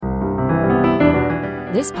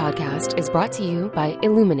This podcast is brought to you by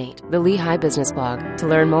Illuminate, the Lehigh Business Blog. To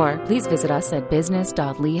learn more, please visit us at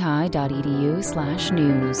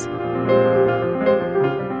business.lehigh.edu/news.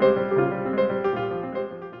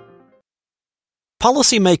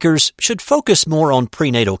 Policymakers should focus more on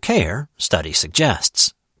prenatal care, study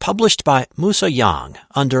suggests. Published by Musa Yang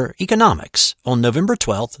under Economics on November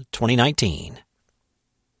 12, 2019.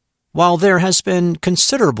 While there has been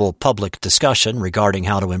considerable public discussion regarding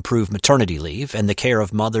how to improve maternity leave and the care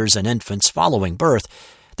of mothers and infants following birth,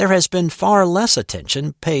 there has been far less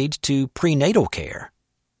attention paid to prenatal care.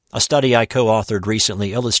 A study I co-authored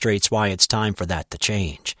recently illustrates why it's time for that to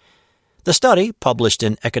change. The study, published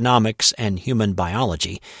in Economics and Human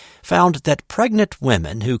Biology, found that pregnant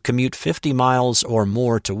women who commute 50 miles or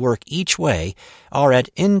more to work each way are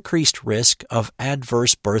at increased risk of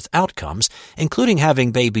adverse birth outcomes, including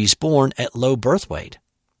having babies born at low birth weight.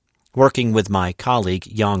 Working with my colleague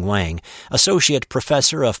Yang Wang, Associate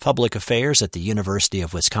Professor of Public Affairs at the University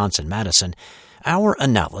of Wisconsin-Madison, our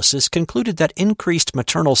analysis concluded that increased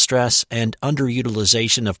maternal stress and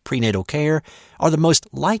underutilization of prenatal care are the most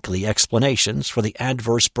likely explanations for the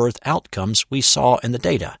adverse birth outcomes we saw in the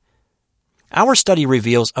data. Our study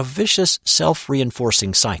reveals a vicious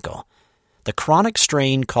self-reinforcing cycle. The chronic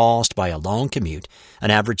strain caused by a long commute, an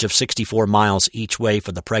average of 64 miles each way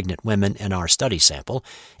for the pregnant women in our study sample,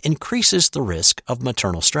 increases the risk of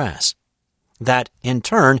maternal stress. That, in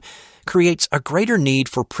turn, creates a greater need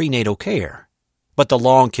for prenatal care. But the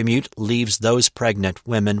long commute leaves those pregnant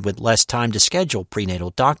women with less time to schedule prenatal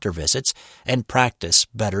doctor visits and practice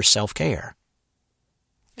better self-care.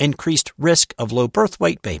 Increased risk of low birth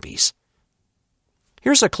weight babies.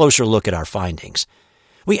 Here's a closer look at our findings.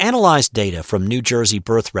 We analyzed data from New Jersey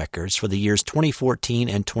birth records for the years 2014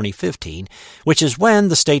 and 2015, which is when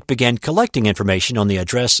the state began collecting information on the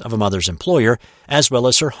address of a mother's employer, as well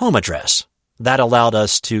as her home address. That allowed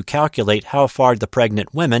us to calculate how far the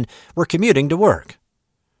pregnant women were commuting to work.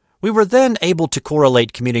 We were then able to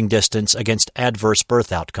correlate commuting distance against adverse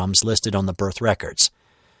birth outcomes listed on the birth records.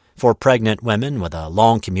 For pregnant women with a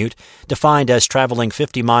long commute, defined as traveling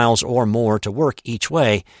 50 miles or more to work each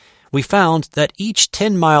way, we found that each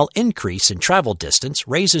 10-mile increase in travel distance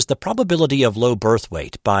raises the probability of low birth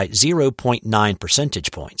weight by 0.9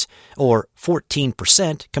 percentage points, or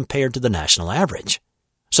 14% compared to the national average.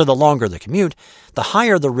 So the longer the commute, the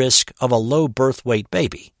higher the risk of a low birth weight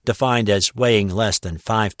baby, defined as weighing less than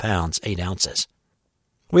 5 pounds 8 ounces.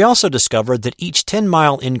 We also discovered that each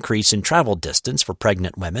 10-mile increase in travel distance for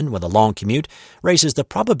pregnant women with a long commute raises the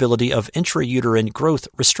probability of intrauterine growth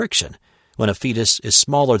restriction, when a fetus is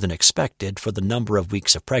smaller than expected for the number of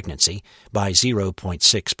weeks of pregnancy, by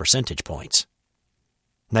 0.6 percentage points.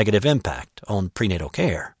 Negative impact on prenatal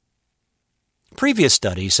care. Previous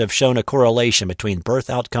studies have shown a correlation between birth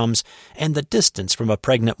outcomes and the distance from a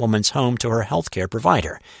pregnant woman's home to her healthcare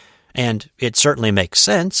provider, and it certainly makes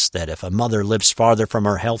sense that if a mother lives farther from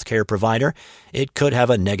her healthcare provider, it could have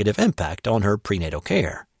a negative impact on her prenatal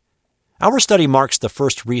care. Our study marks the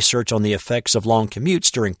first research on the effects of long commutes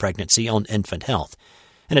during pregnancy on infant health.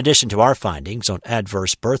 In addition to our findings on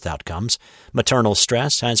adverse birth outcomes, maternal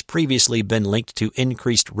stress has previously been linked to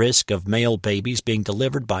increased risk of male babies being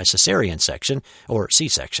delivered by cesarean section or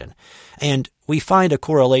C-section, and we find a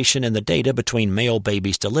correlation in the data between male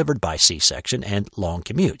babies delivered by C-section and long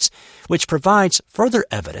commutes, which provides further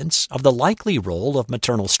evidence of the likely role of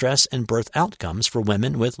maternal stress in birth outcomes for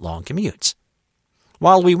women with long commutes.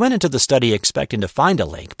 While we went into the study expecting to find a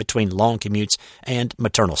link between long commutes and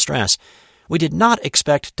maternal stress, we did not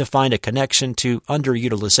expect to find a connection to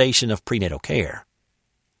underutilization of prenatal care.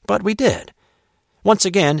 But we did. Once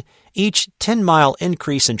again, each 10-mile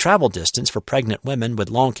increase in travel distance for pregnant women with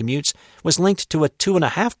long commutes was linked to a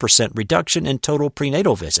 2.5% reduction in total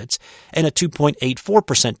prenatal visits and a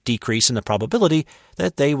 2.84% decrease in the probability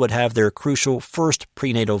that they would have their crucial first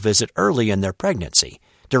prenatal visit early in their pregnancy,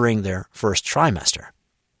 during their first trimester.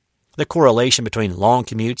 The correlation between long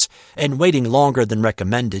commutes and waiting longer than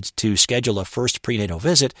recommended to schedule a first prenatal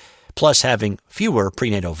visit, plus having fewer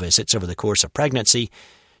prenatal visits over the course of pregnancy,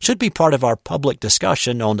 should be part of our public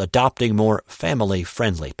discussion on adopting more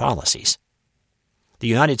family-friendly policies. The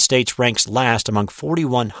United States ranks last among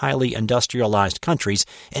 41 highly industrialized countries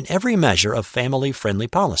in every measure of family-friendly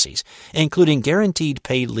policies, including guaranteed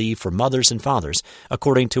paid leave for mothers and fathers,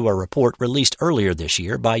 according to a report released earlier this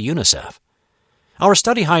year by UNICEF. Our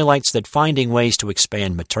study highlights that finding ways to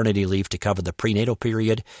expand maternity leave to cover the prenatal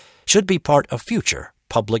period should be part of future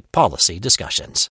public policy discussions.